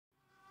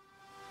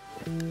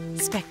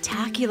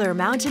Spectacular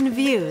mountain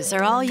views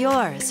are all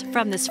yours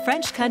from this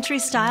French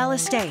country-style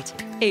estate.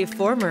 A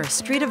former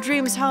Street of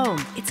Dreams home,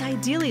 it's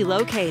ideally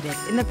located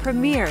in the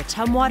premier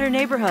Tumwater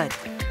neighborhood.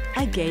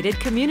 A gated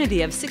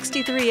community of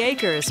 63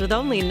 acres with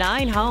only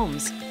 9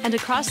 homes, and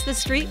across the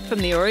street from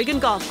the Oregon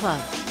Golf Club.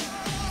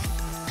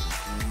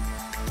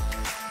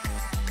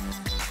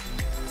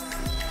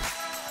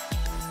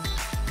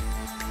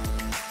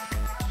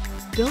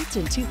 Built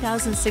in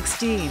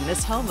 2016,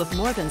 this home of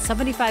more than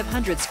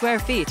 7,500 square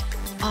feet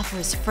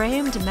offers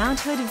framed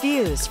mount-hood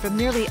views from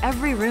nearly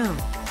every room.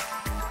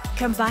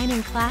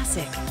 Combining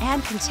classic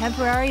and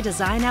contemporary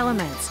design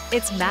elements,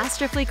 it's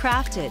masterfully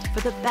crafted for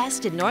the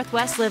best in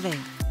Northwest living.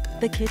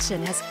 The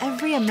kitchen has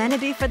every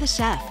amenity for the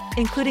chef,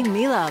 including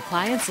Miele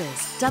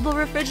appliances, double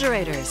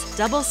refrigerators,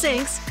 double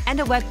sinks, and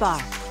a wet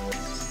bar.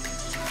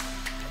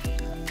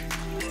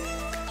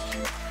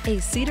 A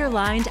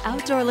cedar-lined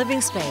outdoor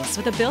living space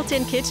with a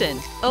built-in kitchen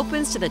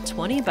opens to the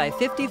 20 by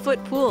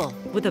 50-foot pool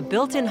with a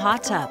built-in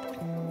hot tub.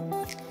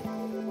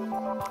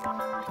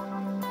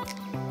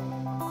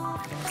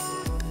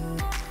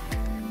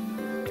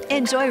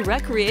 Enjoy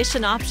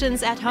recreation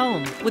options at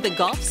home with a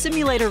golf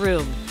simulator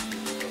room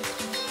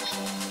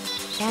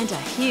and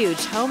a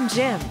huge home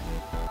gym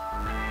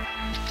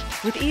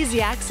with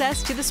easy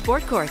access to the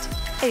sport court,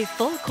 a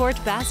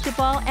full-court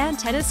basketball and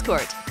tennis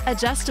court,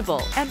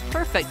 adjustable and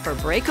perfect for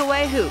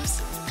breakaway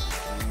hoops.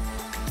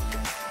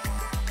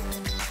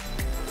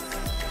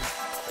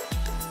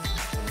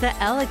 The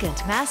elegant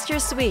master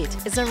suite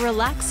is a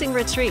relaxing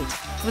retreat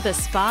with a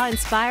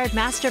spa-inspired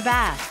master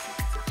bath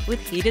with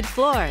heated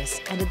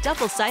floors and a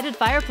double-sided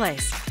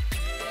fireplace.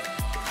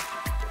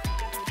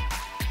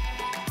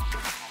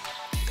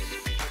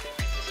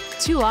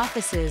 Two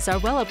offices are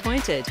well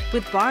appointed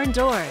with barn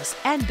doors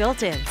and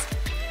built-ins.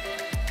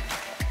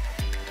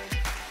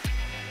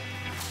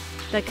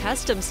 The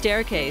custom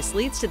staircase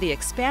leads to the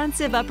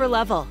expansive upper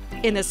level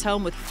in this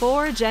home with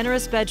 4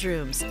 generous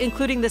bedrooms,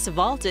 including this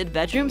vaulted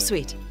bedroom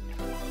suite.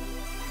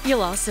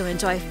 You'll also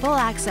enjoy full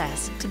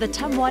access to the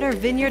Tumwater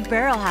Vineyard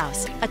Barrel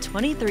House, a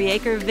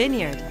 23-acre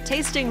vineyard,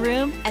 tasting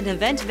room, and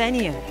event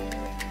venue.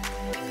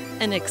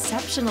 An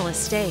exceptional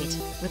estate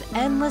with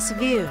endless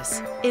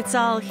views. It's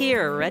all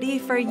here ready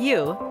for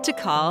you to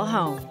call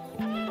home.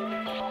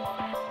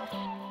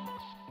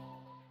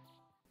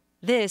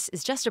 This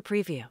is just a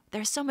preview.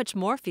 There's so much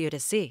more for you to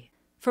see.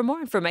 For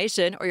more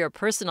information or your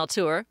personal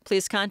tour,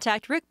 please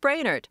contact Rick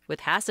Brainard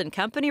with Hass &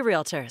 Company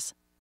Realtors.